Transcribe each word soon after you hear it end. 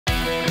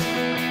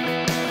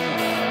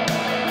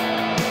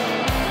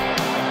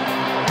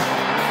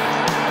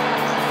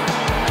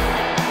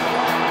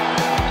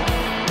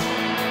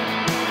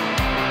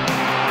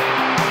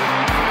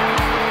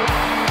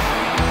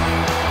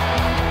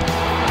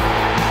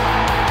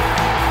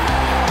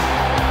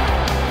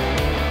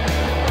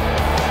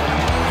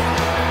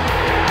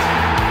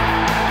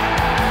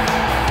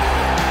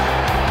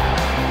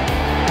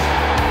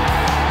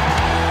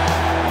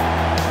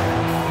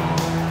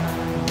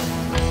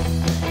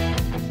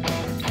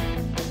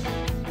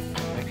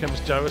comes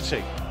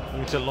Doherty,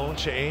 looking to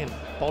launch it in.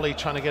 Boly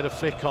trying to get a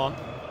flick on.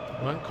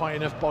 Weren't quite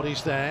enough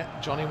bodies there.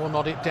 Johnny will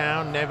nod it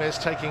down.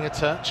 Neves taking a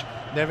touch.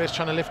 Neves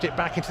trying to lift it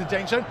back into the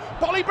danger zone.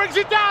 Boly brings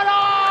it down.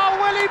 Oh,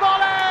 Willy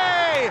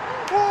Boly!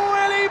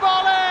 Willy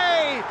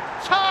Boly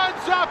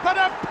turns up at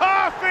a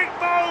perfect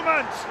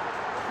moment.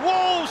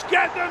 Wolves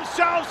get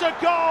themselves a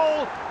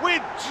goal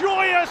with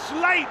joyous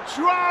late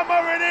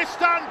drama in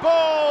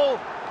Istanbul.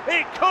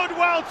 It could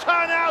well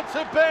turn out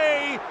to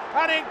be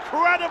an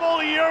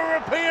incredible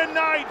European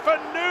night for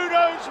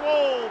Nuno's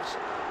Wolves.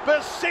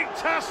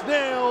 Besiktas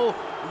 0,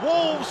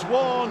 Wolves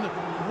 1.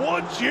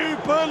 Would you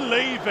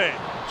believe it?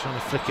 Trying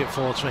to flick it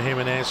forwards for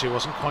Jimenez, who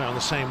wasn't quite on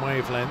the same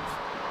wavelength.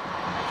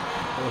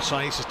 Oh,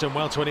 Saiss has done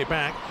well to win it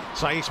back.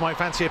 Saiss might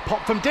fancy a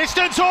pop from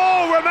distance.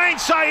 Oh,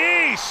 remains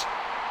Saiss!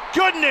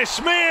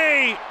 Goodness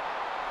me!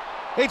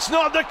 It's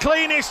not the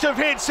cleanest of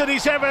hits that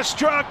he's ever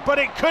struck, but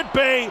it could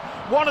be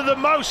one of the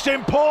most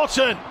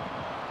important.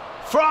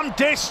 From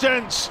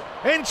distance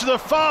into the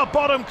far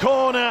bottom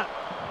corner.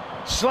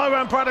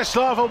 Slovan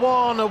Bratislava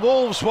 1,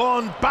 Wolves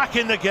 1, back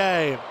in the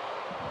game.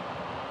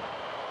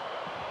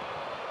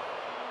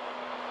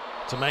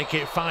 To make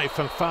it 5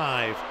 from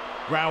 5.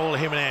 Raul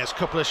Jimenez,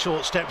 couple of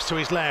short steps to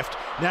his left.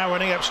 Now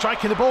running up,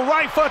 striking the ball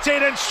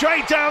right-footed and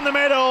straight down the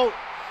middle.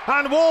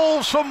 And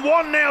Wolves from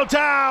 1-0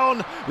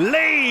 down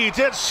lead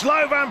at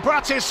Slovan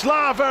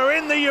Bratislava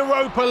in the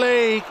Europa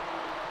League.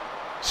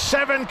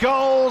 7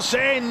 goals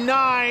in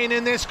 9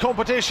 in this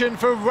competition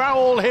for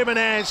Raul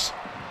Jimenez.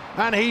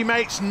 And he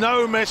makes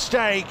no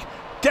mistake.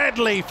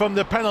 Deadly from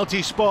the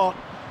penalty spot.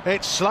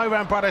 It's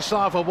Slovan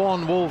Bratislava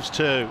 1, Wolves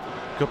 2.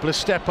 Couple of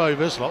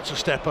step-overs, lots of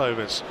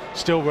step-overs.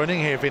 Still running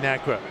here,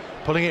 Vinagre.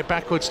 Pulling it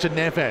backwards to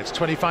Neves,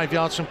 25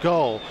 yards from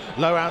goal.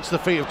 Low out to the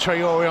feet of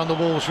Traore on the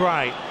Wolves'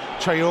 right.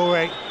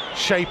 Traore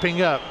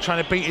shaping up,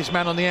 trying to beat his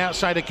man on the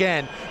outside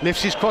again.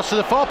 Lifts his cross to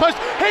the far post.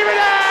 Jimenez!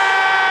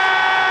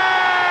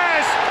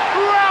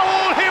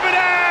 Raul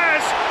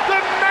Jimenez,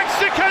 the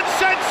Mexican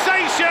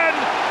sensation,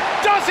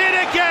 does it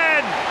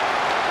again.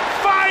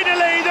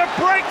 Finally, the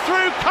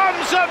breakthrough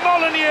comes at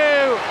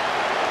Molineux.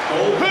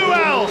 Who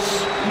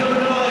else?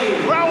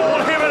 Raul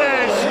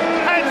Jimenez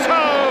heads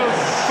home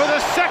for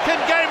the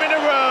second game in a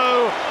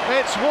row.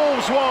 It's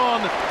Wolves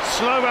 1,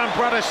 Slovan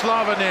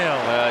Bratislava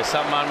 0. It's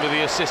that man with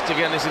the assist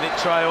again, isn't it,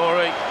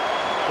 Traore?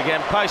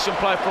 Again, patient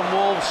play from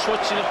Wolves,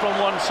 switching it from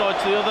one side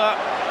to the other.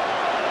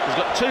 He's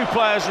got 2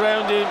 players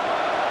around him.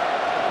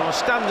 From a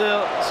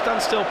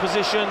standstill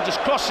position, just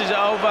crosses it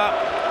over,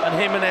 and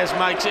Jimenez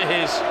makes it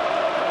his.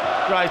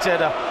 Great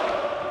header.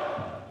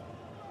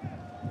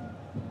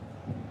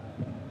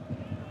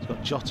 He's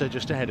got Jota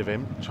just ahead of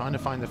him, trying to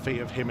find the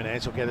feet of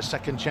Jimenez. He'll get a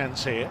second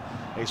chance here.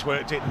 He's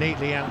worked it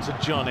neatly out to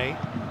Johnny.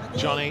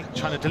 Johnny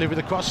trying to deliver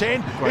the cross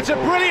in. It's a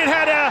brilliant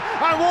header,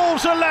 and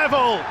Wolves are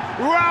level.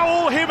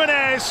 Raul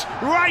Jimenez,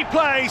 right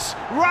place,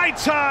 right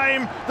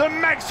time. The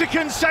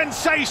Mexican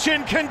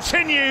sensation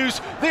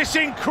continues this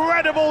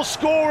incredible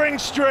scoring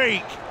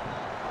streak.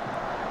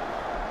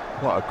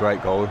 What a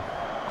great goal.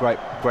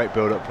 Great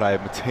build-up play.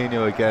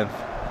 Moutinho again,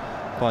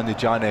 finding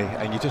Johnny,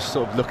 and you're just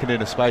sort of looking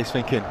into space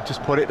thinking,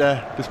 just put it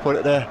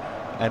there,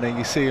 and then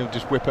you see him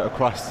just whip it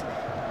across.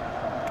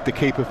 The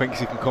keeper thinks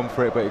he can come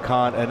for it, but he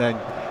can't, and then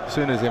as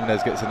soon as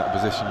Jimenez gets in that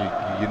position,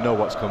 you know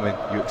what's coming.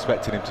 You're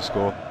expecting him to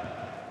score.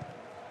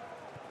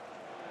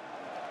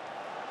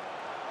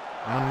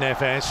 And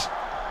Neves.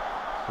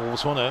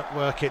 Wolves want to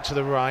work it to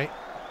the right.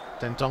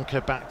 Then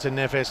Donker back to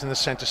Neves in the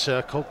centre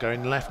circle,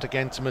 going left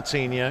again to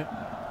Moutinho.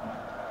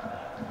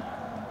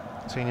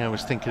 Moutinho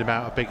was thinking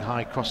about a big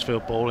high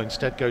crossfield ball,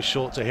 instead goes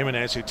short to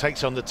Jimenez, who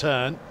takes on the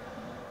turn.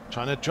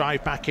 Trying to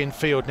drive back in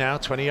field now,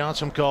 20 yards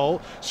from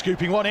goal,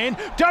 scooping one in.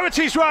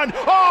 Doherty's run,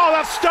 oh,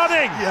 that's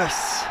stunning!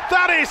 Yes!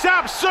 That is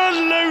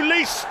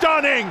absolutely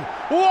stunning!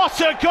 What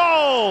a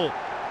goal!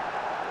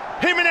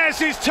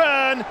 Jimenez's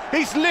turn,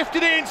 he's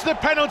lifted it into the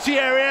penalty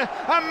area,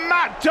 and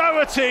Matt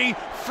Doherty,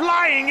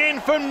 flying in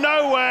from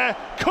nowhere,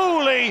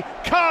 coolly,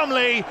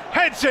 calmly,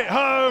 heads it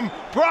home.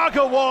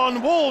 Braga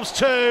 1, Wolves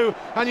 2,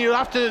 and you'll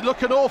have to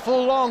look an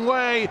awful long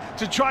way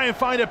to try and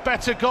find a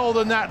better goal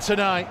than that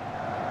tonight.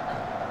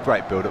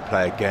 Great build-up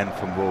play again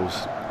from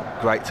Wolves.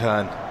 Great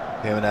turn.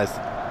 Jimenez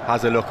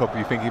has a look up,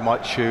 you think he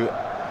might shoot,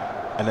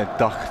 and then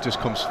Duck just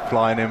comes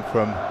flying in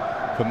from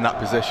that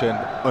position.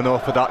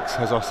 Unorthodox,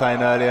 as I was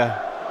saying earlier.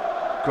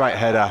 Great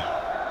header.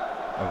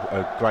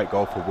 A great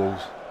goal for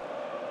Wolves.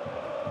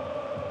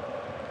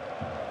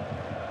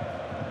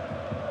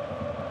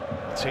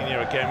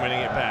 Moutinho again winning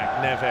it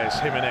back. Neves,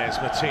 Jimenez,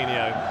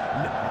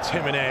 Moutinho. It's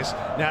Jimenez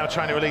now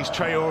trying to release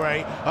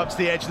Traore up to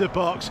the edge of the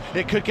box.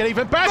 It could get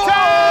even better!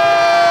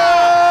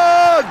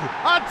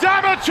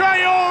 Adama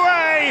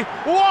Traore!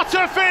 What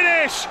a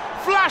finish!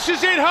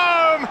 Flashes it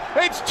home!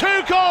 It's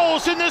 2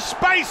 goals in the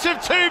space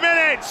of 2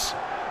 minutes!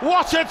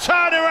 What a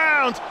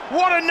turnaround!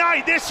 What a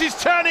night this is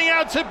turning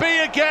out to be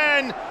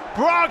again!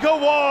 Braga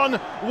 1,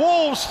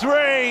 Wolves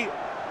 3.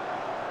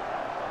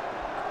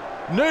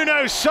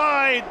 Nuno's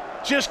side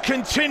just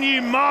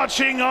continue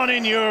marching on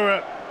in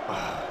Europe.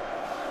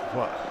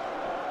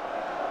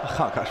 I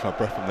can't catch my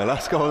breath from the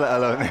last goal, let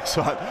alone this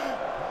one.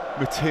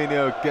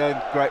 Moutinho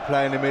again, great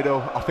play in the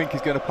middle. I think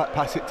he's going to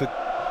pass it to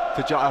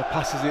Jota,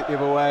 passes it the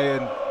other way,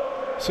 and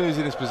as soon as he's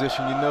in this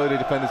position, you know the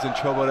defender's in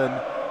trouble. And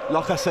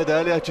like I said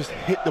earlier, just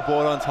hit the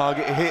ball on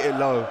target, hit it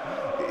low.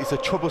 It's a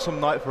troublesome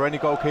night for any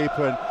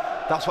goalkeeper, and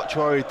that's what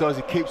Traore does.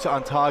 He keeps it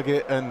on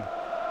target, and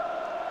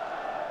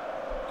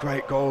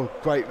great goal,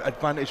 great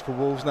advantage for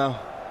Wolves now.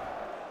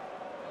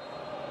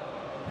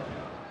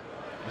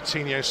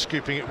 Moutinho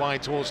scooping it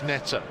wide towards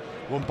Neto.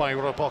 Won by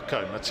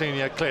Robocco.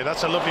 Moutinho clear.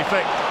 That's a lovely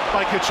flick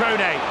by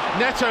Traore.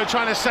 Neto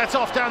trying to set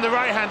off down the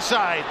right-hand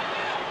side.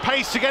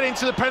 Pace to get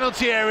into the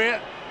penalty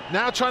area.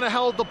 Now trying to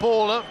hold the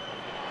ball up.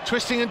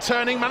 Twisting and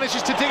turning,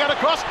 manages to dig out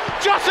across.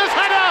 Jota's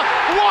header!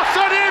 What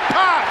an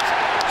impact!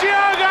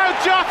 Diogo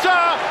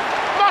Jota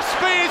must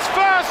be his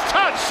first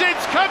touch since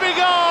coming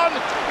on.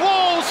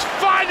 Wolves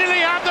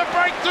finally have the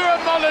breakthrough at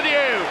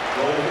Molineux.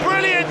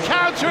 Brilliant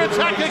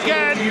counter-attack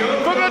again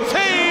from a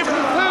team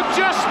who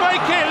just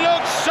make it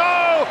look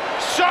so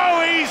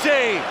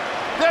easy.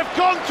 They've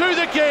gone through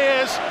the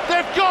gears,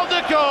 they've got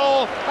the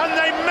goal, and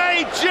they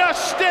may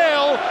just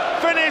still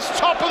finish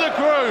top of the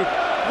group.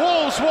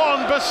 Wolves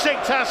 1,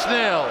 Besiktas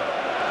 0.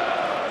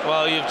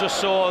 Well, you've just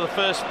saw the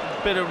first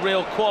bit of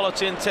real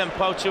quality and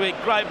tempo to it.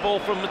 Great ball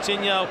from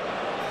Moutinho,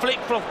 flick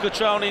from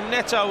Traore.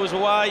 Neto was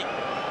away,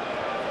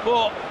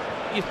 but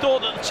you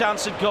thought that the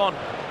chance had gone.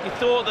 You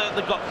thought that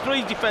they've got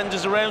 3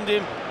 defenders around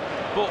him,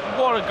 but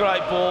what a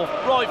great ball.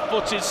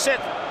 Right-footed,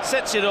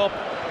 sets it up,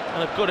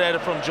 and a good header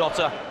from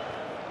Jota.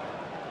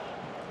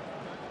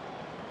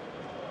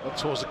 Up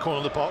towards the corner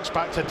of the box,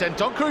 back to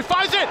Dendoncker, who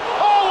finds it!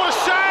 Oh, a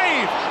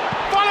save!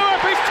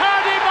 Follow-up is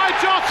turned in by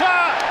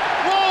Jota!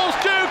 Wolves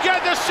do get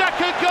the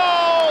second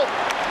goal!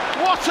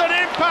 What an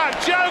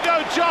impact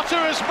Diogo Jota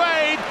has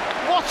made!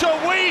 What a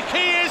week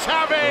he is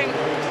having!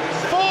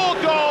 4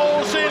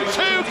 goals in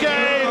 2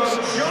 games!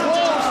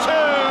 Wolves 2,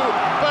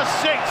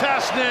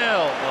 Besiktas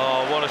 0.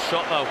 Oh, what a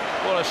shot though.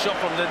 What a shot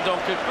from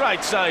Dendoncker. Great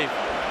save.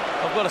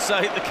 I've got to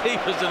say, the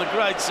keeper's done a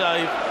great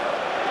save.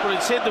 But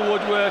it's hit the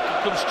woodwork,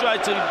 it comes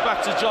straight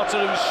back to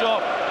Jota, who was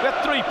sharp. We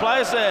had 3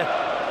 players there,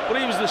 but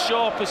he was the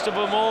sharpest of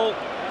them all.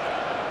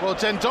 Well,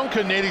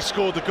 Dendoncker nearly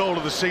scored the goal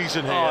of the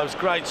season here. Oh, it was a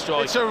great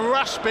strike. It's a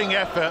rasping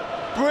effort,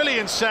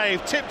 brilliant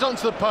save, tipped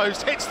onto the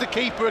post, hits the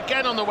keeper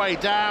again on the way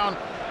down,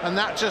 and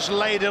that just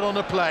laid it on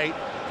a plate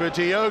for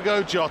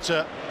Diogo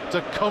Jota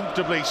to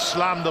comfortably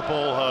slam the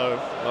ball home.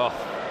 Oh.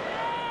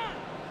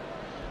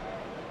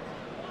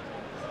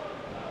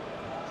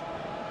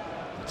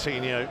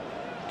 Moutinho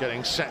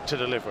getting set to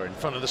deliver in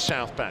front of the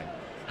South Bank,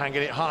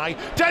 hanging it high.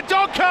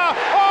 Dendoncker!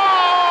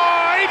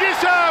 Oh, he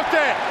deserved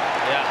it!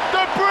 Yeah.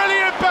 The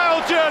brilliant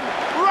Belgian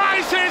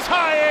rises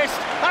highest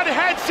and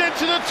heads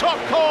into the top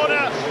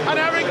corner, and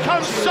having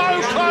come so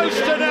close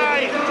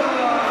tonight,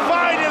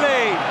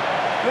 finally,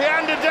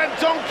 Leander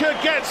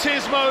Dendoncker gets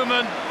his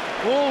moment.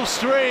 Wolves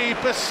 3,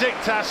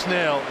 Besiktas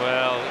 0.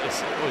 Well,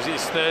 it was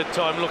his 3rd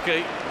time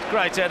lucky.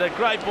 Great header,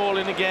 great ball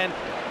in again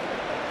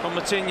from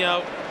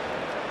Moutinho.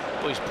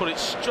 Well, he's put it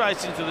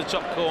straight into the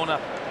top corner.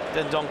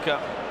 Dendoncker,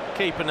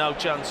 keeper no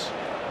chance.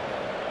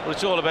 But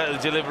it's all about the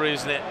delivery,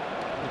 isn't it?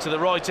 Into the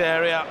right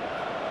area.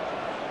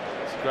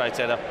 It's a great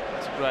header.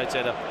 It's a great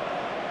header.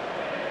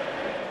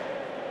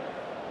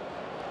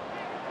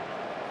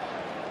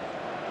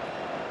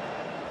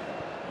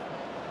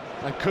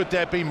 And could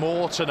there be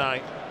more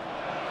tonight?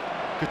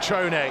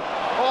 Traore.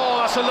 Oh,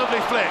 that's a lovely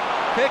flick.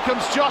 Here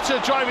comes Jota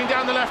driving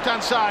down the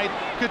left-hand side.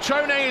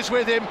 Traore is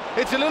with him.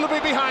 It's a little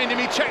bit behind him.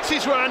 He checks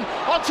his run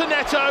onto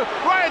Neto.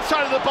 Right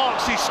inside of the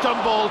box. He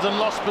stumbled and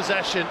lost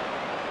possession.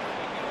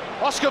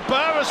 Oscar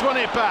Burr has won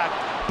it back.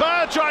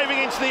 Burr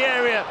driving into the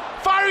area.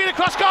 Firing it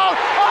across goal.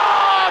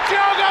 Oh,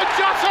 Diogo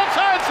Jota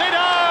turns it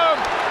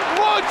home.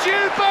 Would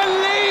you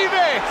believe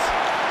it?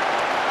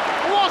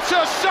 What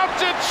a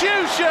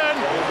substitution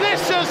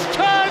this has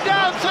turned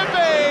out to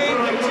be.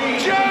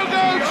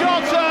 Diogo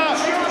Jota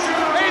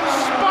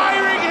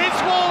inspiring his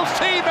Wolves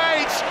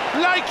teammates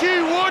like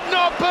you would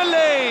not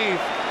believe.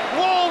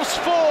 Wolves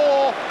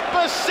 4,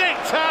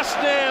 Besiktas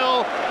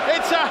 0.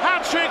 It's a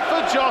hat-trick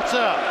for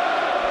Jota.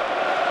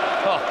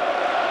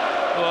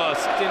 Oh,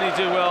 didn't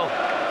he do well?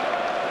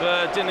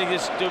 Didn't he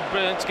just do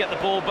brilliant to get the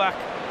ball back?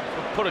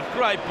 Put a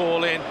great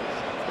ball in.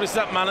 But it's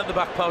that man at the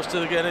back post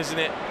again, isn't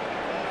it?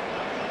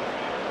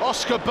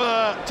 Oscar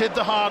Burr did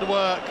the hard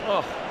work.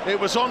 Oh. It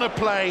was on a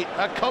plate,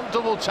 a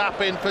comfortable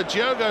tap-in for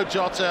Diogo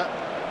Jota.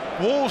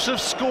 Wolves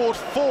have scored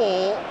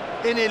 4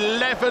 in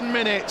 11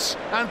 minutes,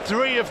 and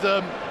 3 of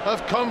them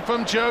have come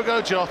from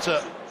Diogo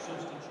Jota.